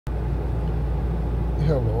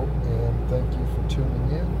Hello, and thank you for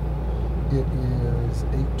tuning in. It is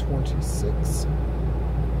 8:26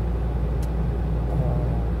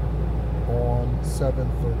 on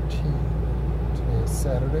 7/13. Today is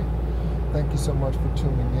Saturday. Thank you so much for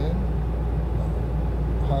tuning in.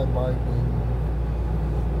 Highlighting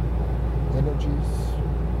energies,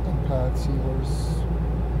 empaths, healers,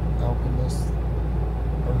 alchemists,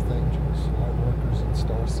 earth angels, light workers, and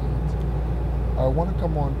star seeds. I want to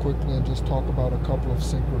come on quickly and just talk about a couple of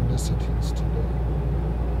synchronicities today.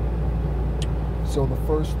 So the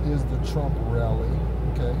first is the Trump rally.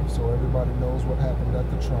 Okay, so everybody knows what happened at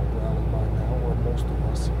the Trump rally by now, or most of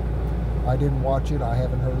us. I didn't watch it. I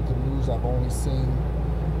haven't heard the news. I've only seen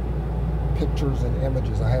pictures and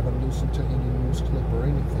images. I haven't listened to any news clip or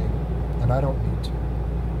anything, and I don't need to.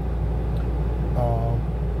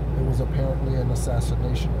 It was apparently an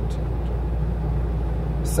assassination attempt.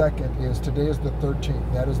 Second is, today is the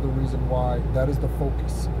 13th. That is the reason why, that is the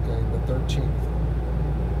focus, okay, the 13th.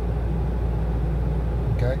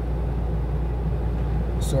 Okay?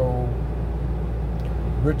 So,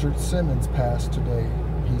 Richard Simmons passed today.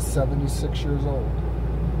 He's 76 years old.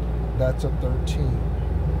 That's a 13.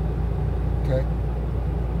 Okay?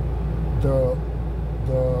 The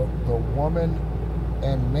woman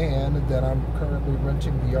and man that I'm currently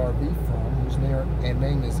renting the RV from, whose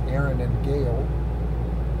name is Aaron and Gail.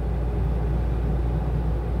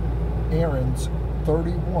 Aaron's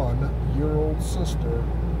 31-year-old sister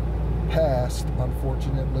passed,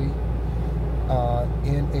 unfortunately,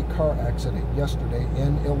 in a car accident yesterday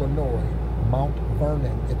in Illinois, Mount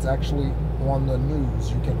Vernon. It's actually on the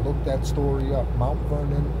news. You can look that story up. Mount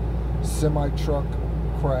Vernon semi-truck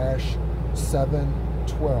crash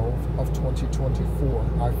 7/12 of 2024.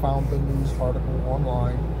 I found the news article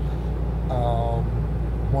online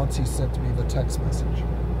once he sent me the text message.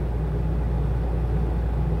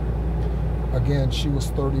 Again, she was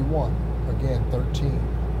 31. Again, 13.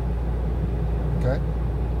 Okay?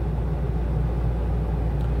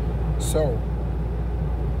 So,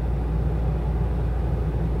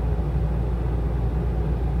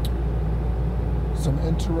 some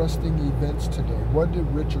interesting events today. What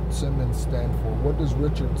did Richard Simmons stand for? What does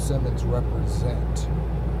Richard Simmons represent?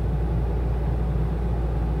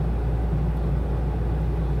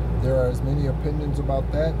 There are as many opinions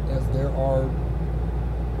about that as there are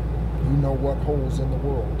you know what holes in the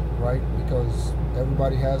world, right? Because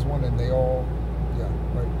everybody has one and they all, yeah,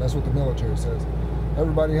 right? That's what the military says.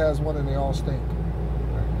 Everybody has one and they all stink.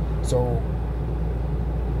 Right? So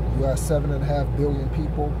you have 7.5 billion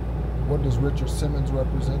people. What does Richard Simmons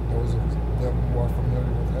represent? Those of them who are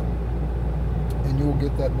familiar with him. And you will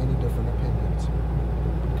get that many different opinions.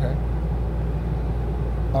 Okay?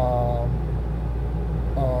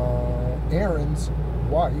 Aaron's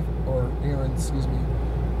wife, or Aaron's, excuse me,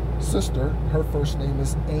 sister, her first name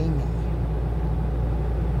is Amy.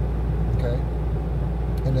 Okay?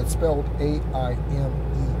 And it's spelled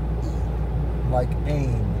A-I-M-E-E, like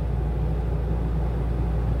aim.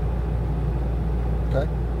 Okay?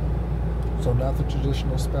 So not the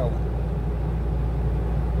traditional spelling.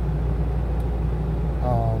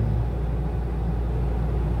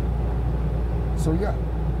 So yeah.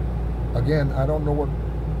 Again, I don't know what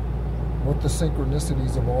the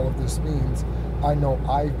synchronicities of all of this means. I know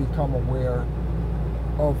I've become aware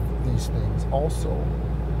of these things. Also,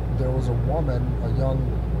 there was a woman, a young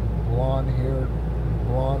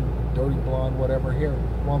dirty blonde, whatever hair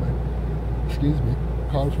woman, excuse me,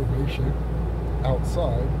 confirmation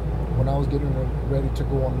outside. When I was getting ready to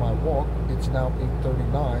go on my walk, it's now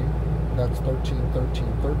 8:39. That's 13.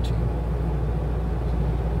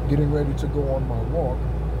 Getting ready to go on my walk,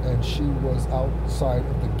 and she was outside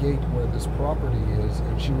of the gate where this property is,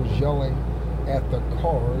 and she was yelling at the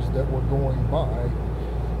cars that were going by,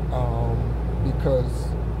 because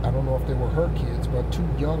I don't know if they were her kids, but two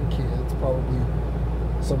young kids, probably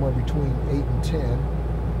somewhere between 8 and 10,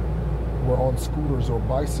 were on scooters or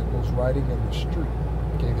bicycles riding in the street.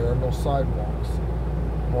 Okay, there are no sidewalks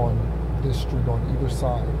on this street on either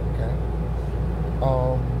side. Okay,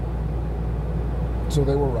 so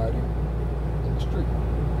they were riding in the street,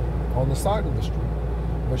 on the side of the street.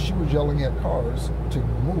 But she was yelling at cars to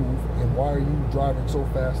move, and why are you driving so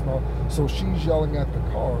fast and all? So she's yelling at the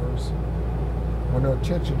cars when her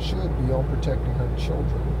attention should be on protecting her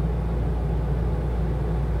children.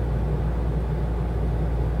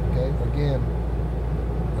 Okay, again,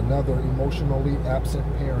 another emotionally absent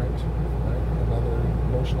parent, right? Another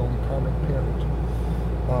emotionally karmic parent.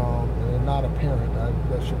 And not a parent,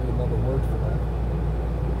 that should be another word for that.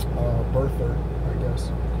 Birther, I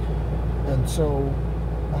guess. And so,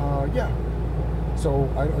 yeah. So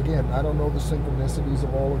again, I don't know the synchronicities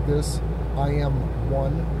of all of this. I am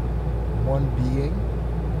one being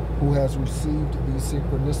who has received these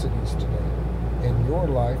synchronicities today. In your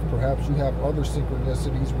life, perhaps you have other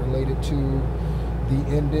synchronicities related to the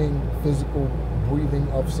ending physical breathing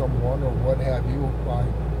of someone or what have you. I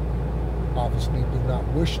obviously do not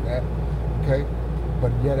wish that, okay?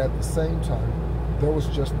 But yet at the same time, there was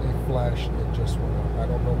just a flash that just went on. I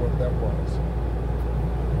don't know what that was.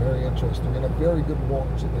 Very interesting. And a very good walk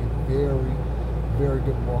today. Very, very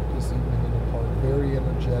good walk this evening in the park. Very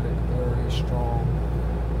energetic, very strong.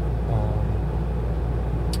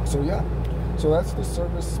 So yeah. So that's the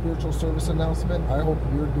spiritual service announcement. I hope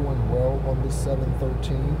you're doing well on this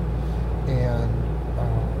 7/13, and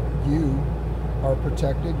you are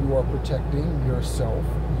protected. You are protecting yourself.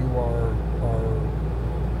 You are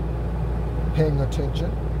paying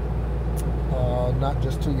attention, not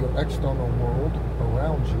just to your external world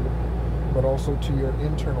around you, but also to your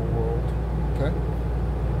internal world. Okay.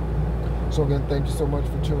 So again, thank you so much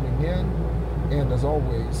for tuning in, and as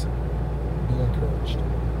always, be encouraged.